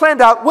schedule is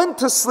planned out, when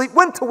to sleep,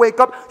 when to wake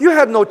up. You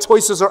have no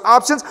choices or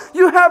options.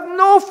 You have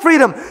no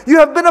freedom. You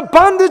have been a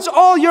bondage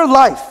all your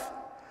life.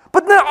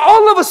 But then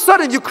all of a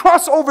sudden, you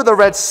cross over the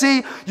Red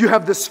Sea. You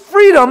have this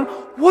freedom.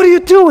 What do you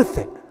do with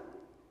it?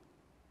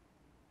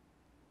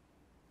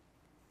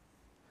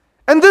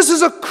 And this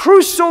is a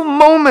crucial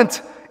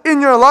moment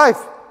in your life.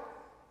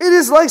 It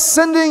is like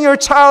sending your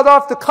child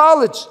off to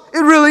college. It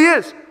really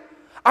is.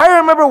 I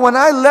remember when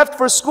I left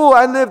for school,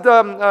 I lived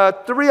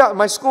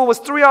my school was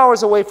 3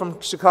 hours away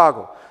from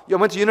Chicago. I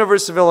went to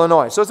University of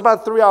Illinois, so it's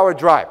about a 3-hour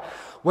drive.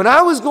 When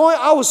I was going,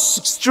 I was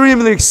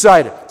extremely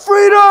excited.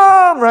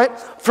 Freedom, right?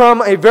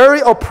 From a very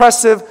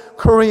oppressive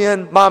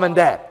Korean mom and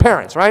dad,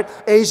 parents, right?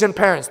 Asian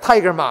parents,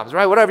 tiger moms,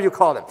 right? Whatever you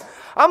call them.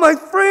 I'm like,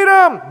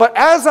 freedom! But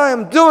as I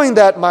am doing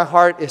that, my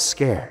heart is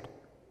scared,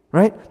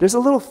 right? There's a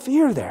little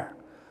fear there.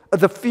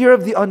 The fear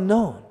of the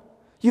unknown.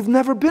 You've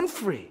never been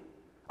free.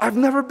 I've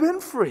never been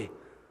free.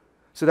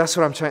 So that's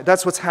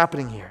what's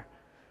happening here,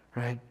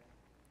 right?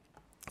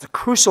 It's a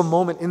crucial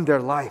moment in their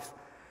life.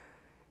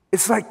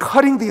 It's like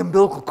cutting the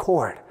umbilical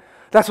cord.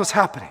 That's what's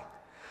happening.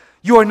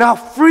 You are now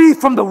free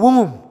from the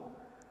womb,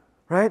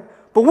 right?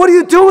 But what do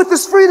you do with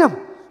this freedom?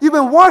 You've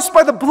been washed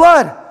by the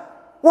blood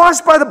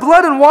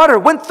and water,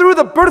 went through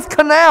the birth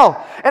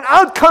canal, and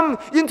out come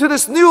into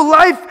this new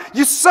life.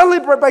 You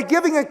celebrate by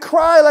giving a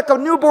cry like a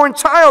newborn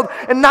child,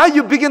 and now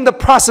you begin the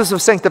process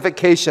of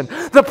sanctification,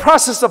 the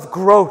process of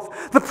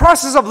growth, the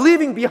process of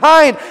leaving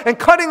behind and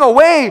cutting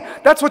away.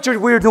 That's what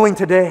we're doing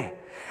today.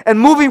 And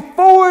moving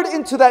forward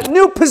into that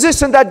new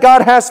position that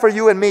God has for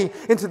you and me,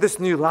 into this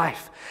new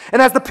life.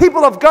 And as the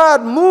people of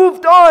God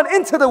moved on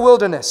into the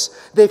wilderness,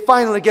 they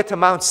finally get to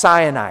Mount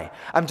Sinai.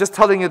 I'm just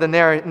telling you the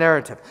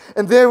narrative.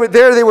 And they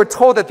were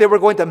told that they were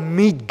going to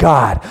meet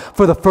God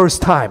for the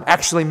first time,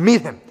 actually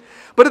meet Him.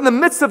 But in the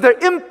midst of their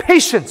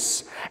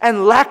impatience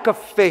and lack of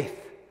faith,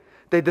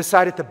 they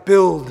decided to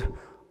build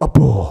a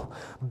bull,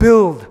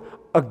 build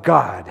a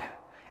god.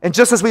 And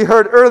just as we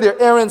heard earlier,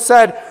 Aaron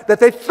said that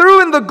they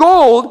threw in the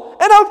gold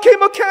and out came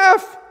a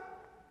calf.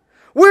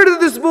 Where did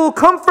this bull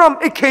come from?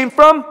 It came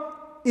from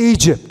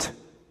Egypt.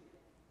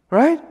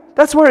 Right?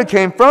 That's where it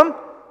came from.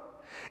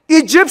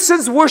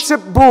 Egyptians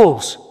worship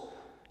bulls.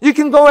 You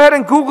can go ahead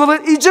and Google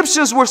it.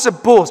 Egyptians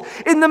worship bulls.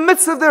 In the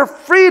midst of their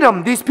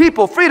freedom, these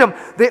people, freedom,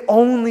 they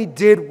only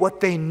did what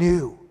they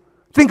knew.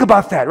 Think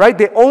about that, right?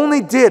 They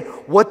only did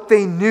what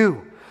they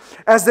knew.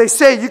 As they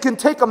say, you can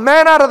take a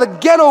man out of the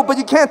ghetto, but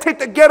you can't take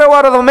the ghetto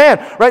out of the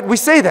man, right? We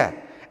say that.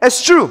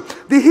 It's true.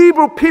 The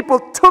Hebrew people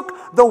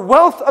took the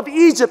wealth of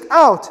Egypt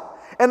out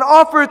and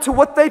offered it to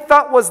what they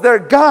thought was their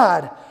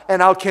God,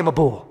 and out came a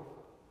bull.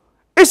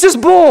 It's just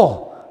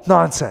bull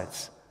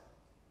nonsense.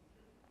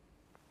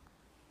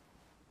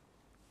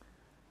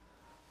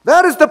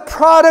 That is the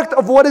product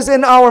of what is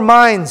in our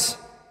minds,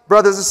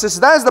 brothers and sisters.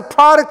 That is the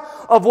product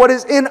of what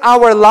is in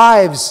our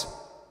lives.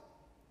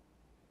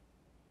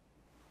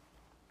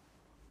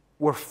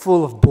 We're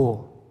full of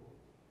bull.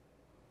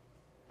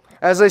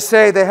 As I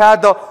say, they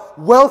had the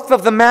wealth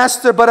of the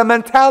master, but a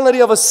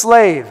mentality of a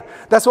slave.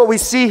 That's what we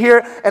see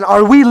here. And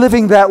are we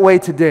living that way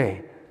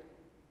today?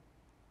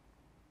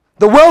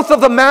 The wealth of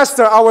the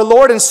master, our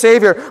Lord and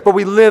Savior, but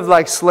we live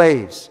like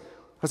slaves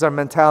because our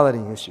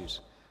mentality issues.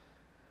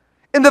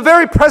 In the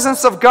very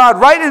presence of God,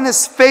 right in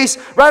His face,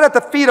 right at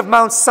the feet of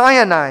Mount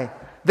Sinai,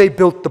 they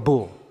built the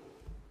bull.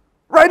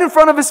 Right in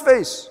front of His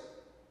face.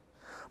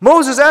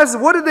 Moses asked,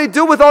 what did you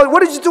do with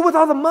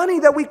all the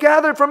money that we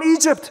gathered from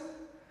Egypt?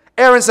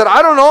 Aaron said,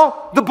 I don't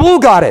know. The bull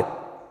got it.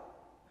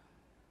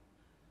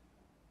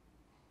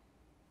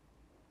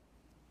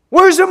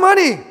 Where's your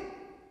money?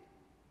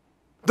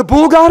 The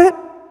bull got it.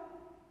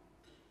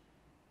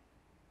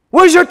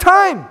 Where's your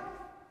time?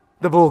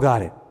 The bull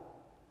got it.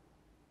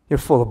 You're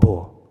full of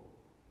bull.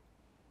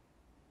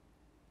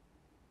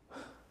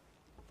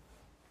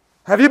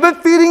 Have you been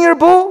feeding your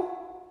bull?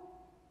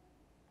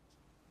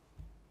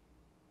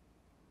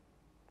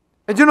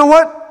 And you know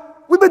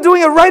what? We've been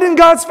doing it right in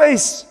God's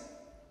face.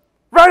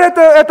 Right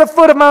at the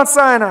foot of Mount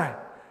Sinai.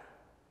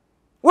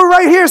 We're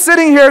right here,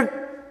 sitting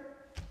here,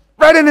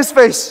 right in His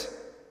face.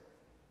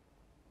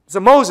 So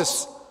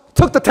Moses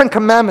took the 10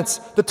 Commandments,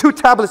 the 2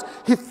 tablets,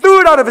 he threw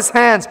it out of his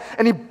hands,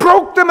 and he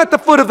broke them at the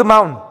foot of the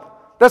mountain.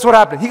 That's what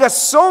happened. He got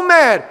so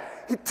mad,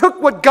 he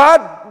took what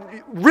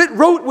God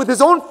wrote with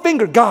his own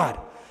finger, God.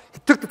 He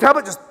took the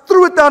tablet, just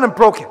threw it down and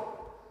broke it.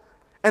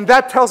 And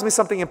that tells me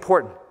something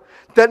important.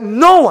 That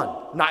no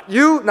one, not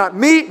you, not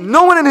me,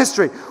 no one in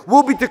history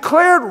will be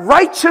declared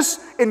righteous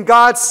in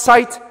God's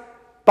sight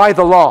by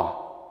the law.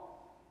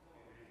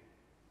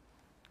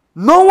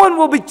 No one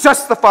will be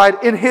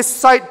justified in His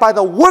sight by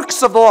the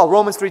works of the law,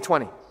 Romans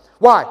 3:20.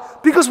 Why?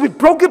 Because we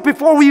broke it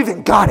before we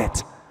even got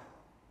it.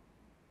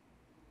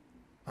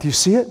 Do you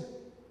see it?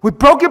 We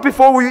broke it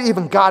before we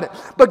even got it.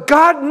 But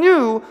God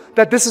knew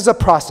that this is a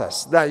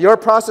process, that your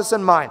process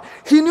and mine.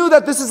 He knew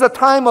that this is a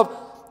time of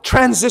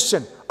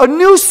transition. A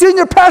new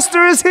senior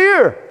pastor is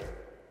here.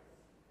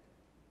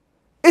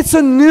 It's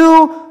a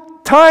new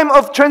time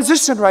of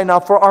transition right now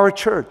for our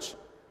church.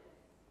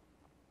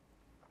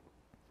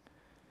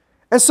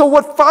 And so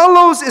what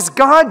follows is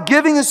God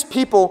giving His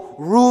people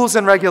rules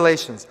and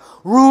regulations,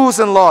 rules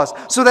and laws,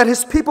 so that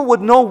His people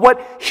would know what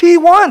He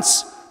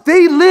wants.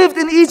 They lived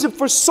in Egypt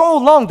for so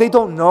long, they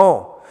don't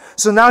know.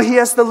 So now He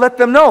has to let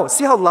them know.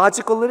 See how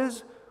logical it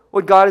is,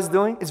 what God is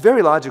doing? It's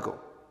very logical.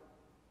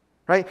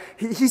 Right?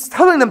 He's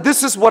telling them,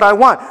 this is what I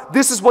want.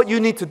 This is what you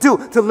need to do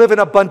to live an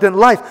abundant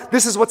life.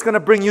 This is what's going to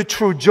bring you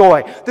true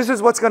joy. This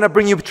is what's going to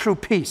bring you true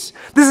peace.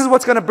 This is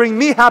what's going to bring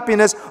me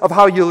happiness of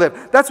how you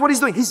live. That's what He's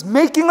doing. He's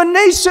making a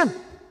nation.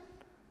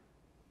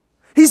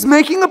 He's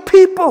making a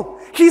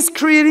people. He's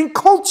creating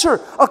culture,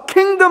 a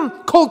kingdom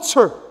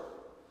culture,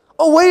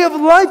 a way of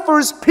life for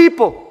His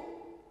people,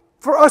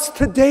 for us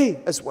today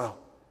as well.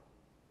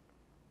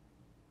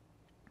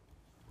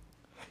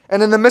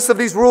 And in the midst of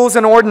these rules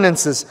and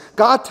ordinances,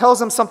 God tells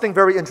them something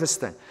very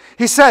interesting.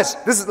 He says,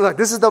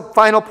 this is the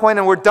final point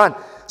and we're done.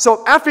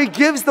 So after He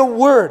gives the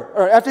word,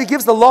 or after He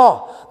gives the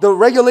law, the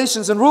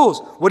regulations and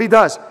rules, what He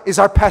does is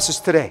our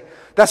passage today.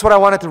 That's what I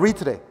wanted to read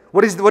today.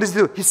 What does He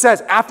do? He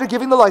says, after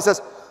giving the law, He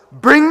says,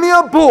 bring me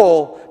a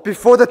bull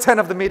before the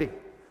tent of the meeting.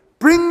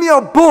 Bring me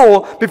a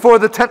bull before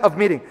the tent of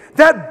meeting.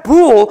 That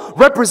bull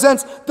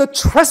represents the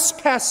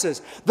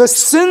trespasses, the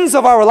sins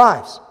of our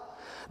lives.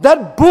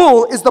 That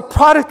bull is the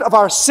product of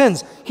our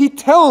sins. He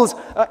tells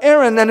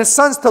Aaron and his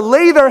sons to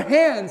lay their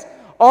hands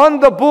on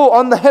the bull,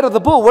 on the head of the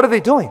bull. What are they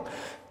doing?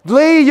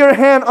 Lay your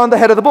hand on the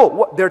head of the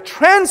bull. They're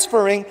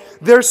transferring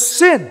their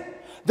sin,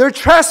 their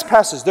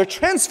trespasses. They're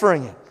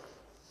transferring it.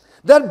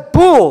 That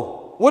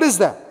bull, what is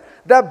that?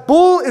 That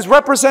bull is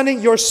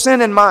representing your sin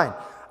and mine,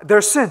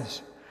 their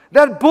sins.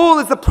 That bull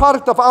is the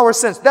product of our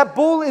sins. That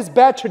bull is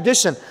bad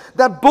tradition.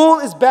 That bull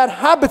is bad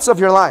habits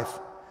of your life.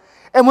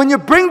 And when you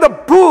bring the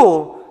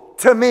bull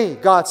to me,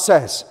 God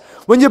says,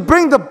 when you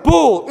bring the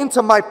bull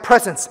into my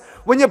presence,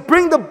 when you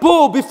bring the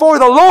bull before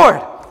the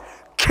Lord,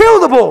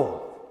 kill the bull.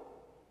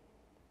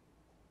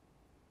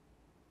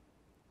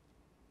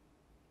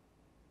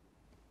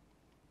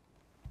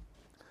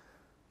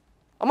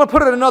 I'm going to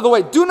put it another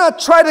way. Do not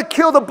try to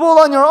kill the bull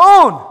on your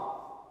own.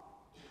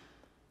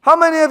 How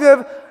many of you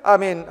have,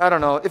 I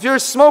don't know, if you're a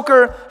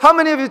smoker, how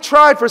many of you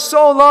tried for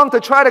so long to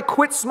try to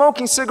quit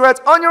smoking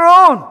cigarettes on your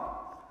own?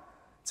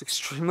 It's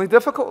extremely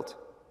difficult.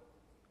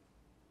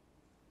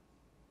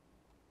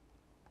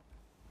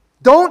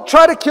 Don't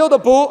try to kill the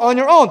bull on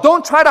your own.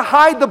 Don't try to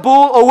hide the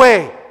bull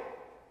away.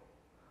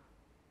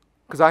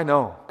 Because I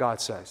know, God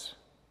says.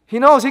 He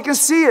knows, He can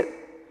see it.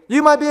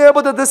 You might be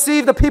able to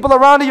deceive the people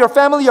around you, your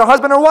family, your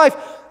husband or wife,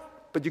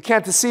 but you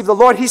can't deceive the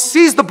Lord. He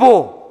sees the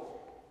bull.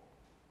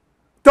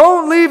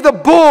 Don't leave the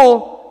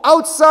bull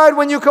outside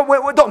when you come.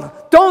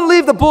 Don't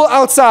leave the bull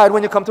outside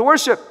when you come to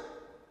worship.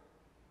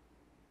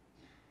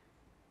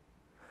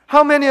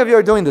 How many of you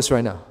are doing this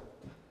right now?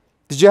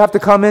 Did you have to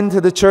come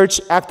into the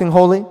church acting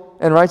holy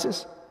and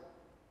righteous?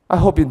 I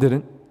hope you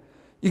didn't.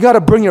 You got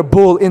to bring your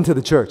bull into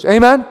the church.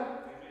 Amen?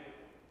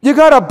 You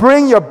got to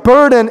bring your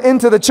burden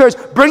into the church.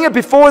 Bring it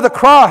before the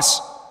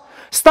cross.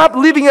 Stop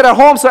leaving it at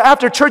home so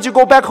after church you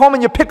go back home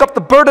and you pick up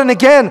the burden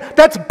again.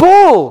 That's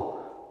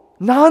bull.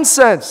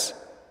 Nonsense.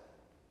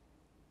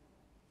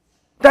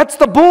 That's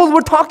the bull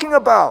we're talking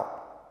about.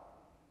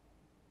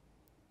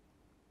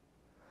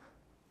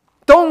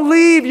 Don't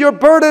leave your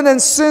burden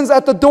and sins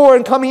at the door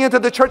and coming into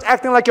the church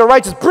acting like you're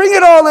righteous. Bring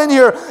it all in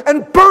here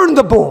and burn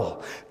the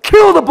bull.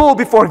 Kill the bull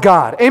before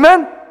God.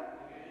 Amen?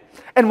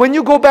 And when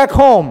you go back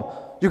home,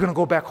 you're going to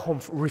go back home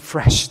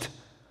refreshed.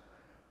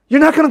 You're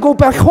not going to go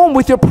back home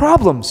with your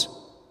problems.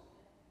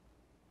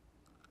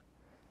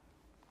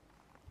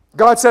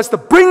 God says to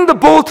bring the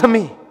bull to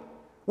me.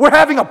 We're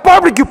having a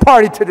barbecue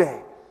party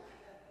today.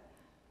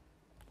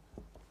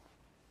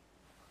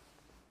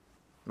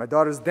 My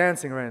daughter's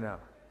dancing right now.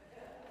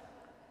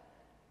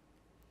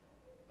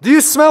 Do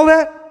you smell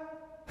that?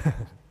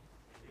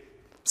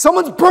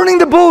 Someone's burning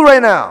the bull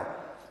right now.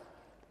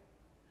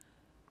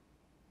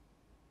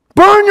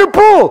 your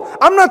bull.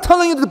 I'm not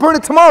telling you to burn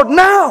it tomorrow.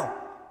 Now,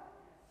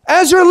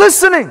 as you're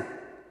listening.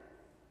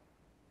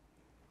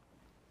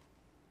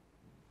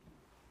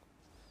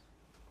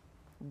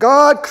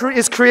 God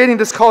is creating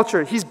this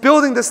culture. He's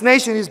building this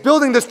nation. He's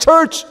building this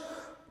church.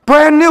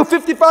 Brand new,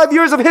 55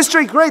 years of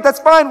history. Great, that's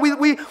fine.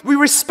 We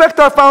respect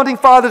our founding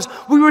fathers.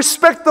 We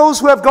respect those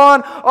who have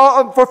gone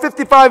for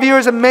 55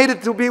 years and made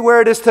it to be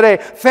where it is today.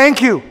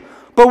 Thank you.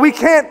 But we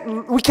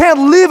can't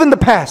live in the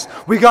past.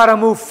 We got to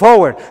move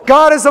forward.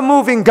 God is a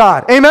moving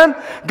God. Amen?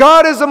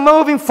 God is a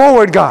moving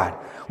forward God.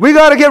 We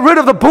got to get rid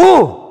of the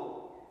bull.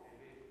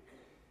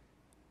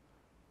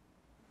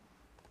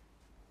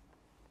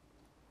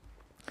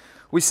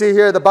 We see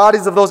here the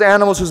bodies of those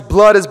animals whose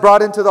blood is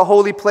brought into the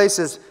holy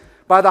places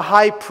by the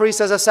high priest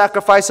as a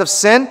sacrifice of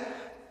sin.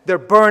 They're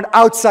burned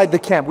outside the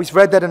camp. We've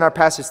read that in our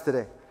passage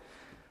today.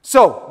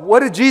 So, what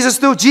did Jesus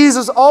do?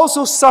 Jesus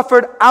also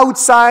suffered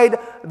outside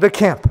the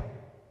camp.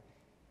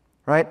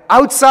 Right?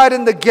 Outside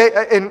in the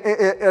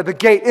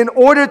gate in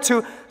order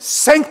to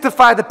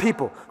sanctify the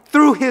people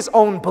through His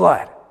own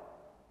blood.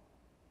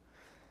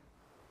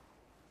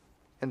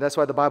 And that's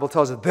why the Bible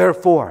tells us,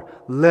 therefore,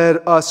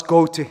 let us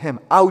go to Him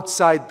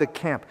outside the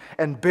camp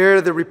and bear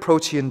the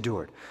reproach He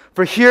endured.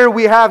 For here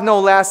we have no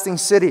lasting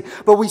city,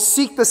 but we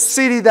seek the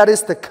city that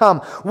is to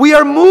come. We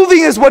are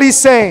moving is what He's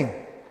saying.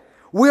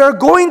 We are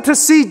going to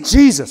see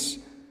Jesus.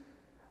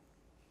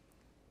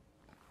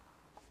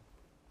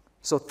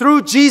 So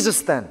through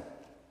Jesus then,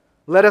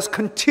 let us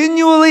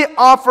continually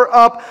offer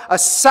up a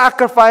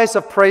sacrifice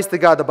of praise to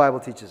God, the Bible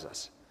teaches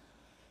us.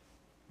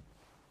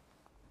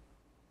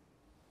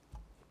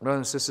 Brothers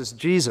and sisters,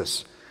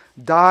 Jesus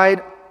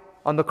died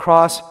on the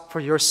cross for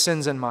your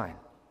sins and mine.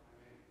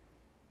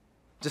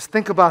 Just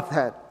think about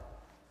that.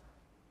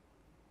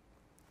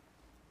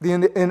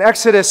 In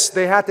Exodus,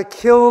 they had to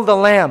kill the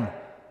lamb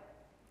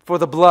for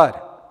the blood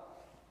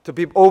to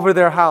be over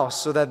their house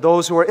so that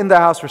those who were in the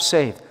house were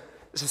saved.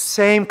 It's the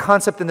same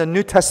concept in the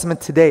New Testament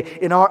today,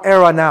 in our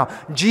era now.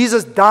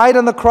 Jesus died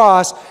on the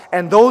cross,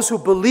 and those who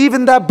believe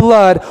in that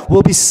blood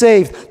will be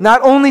saved,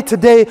 not only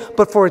today,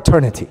 but for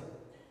eternity.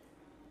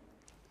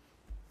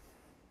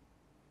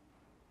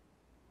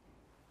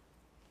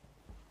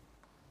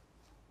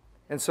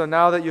 And so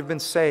now that you've been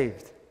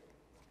saved,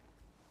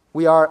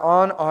 we are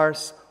on our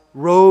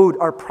road,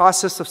 our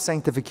process of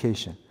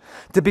sanctification,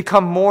 to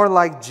become more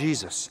like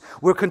Jesus.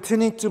 We're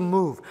continuing to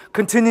move,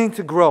 continuing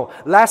to grow.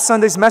 Last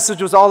Sunday's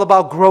message was all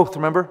about growth,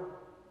 remember?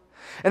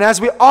 And as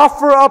we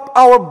offer up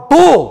our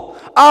bull,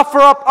 offer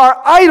up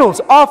our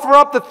idols, offer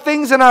up the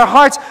things in our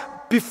hearts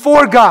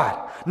before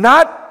God,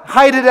 not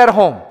hide it at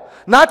home,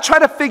 not try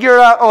to figure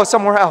it out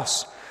somewhere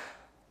else.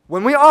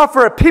 When we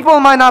offer it, people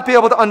might not be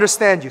able to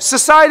understand you.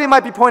 Society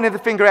might be pointing the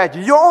finger at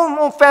you. Your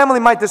own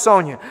family might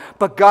disown you.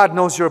 But God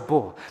knows your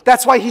bull.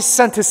 That's why He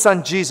sent His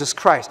Son, Jesus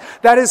Christ.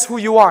 That is who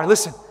you are.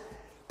 Listen,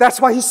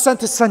 that's why He sent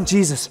His Son,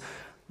 Jesus.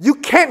 You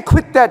can't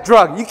quit that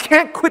drug. You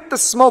can't quit the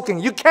smoking.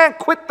 You can't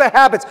quit the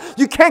habits.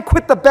 You can't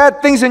quit the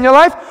bad things in your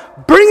life.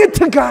 Bring it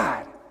to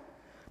God.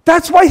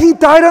 That's why He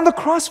died on the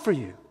cross for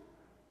you.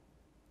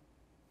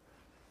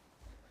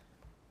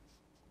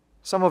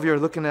 Some of you are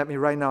looking at me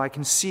right now. I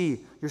can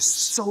see you're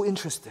so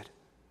interested.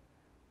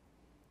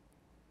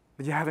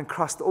 But you haven't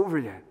crossed over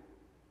yet.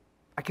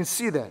 I can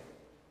see that.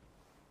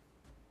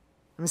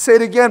 Let me say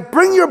it again.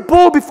 Bring your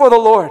bull before the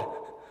Lord.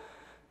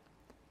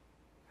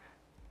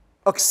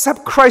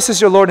 Accept Christ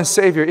as your Lord and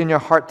Savior in your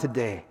heart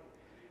today.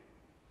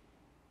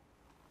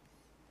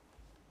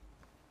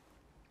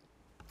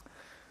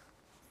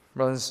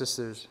 Brothers and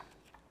sisters,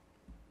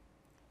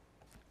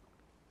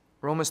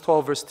 Romans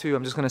 12 verse 2,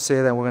 I'm just going to say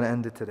that and we're going to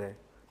end it today.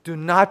 Do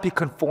not be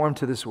conformed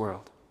to this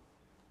world,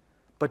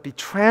 but be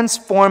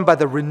transformed by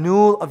the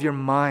renewal of your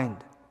mind,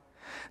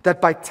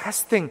 that by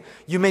testing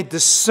you may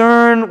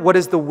discern what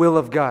is the will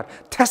of God.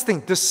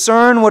 Testing,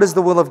 discern what is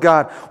the will of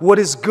God, what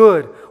is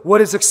good, what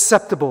is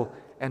acceptable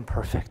and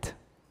perfect.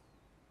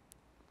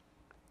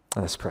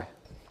 Let us pray.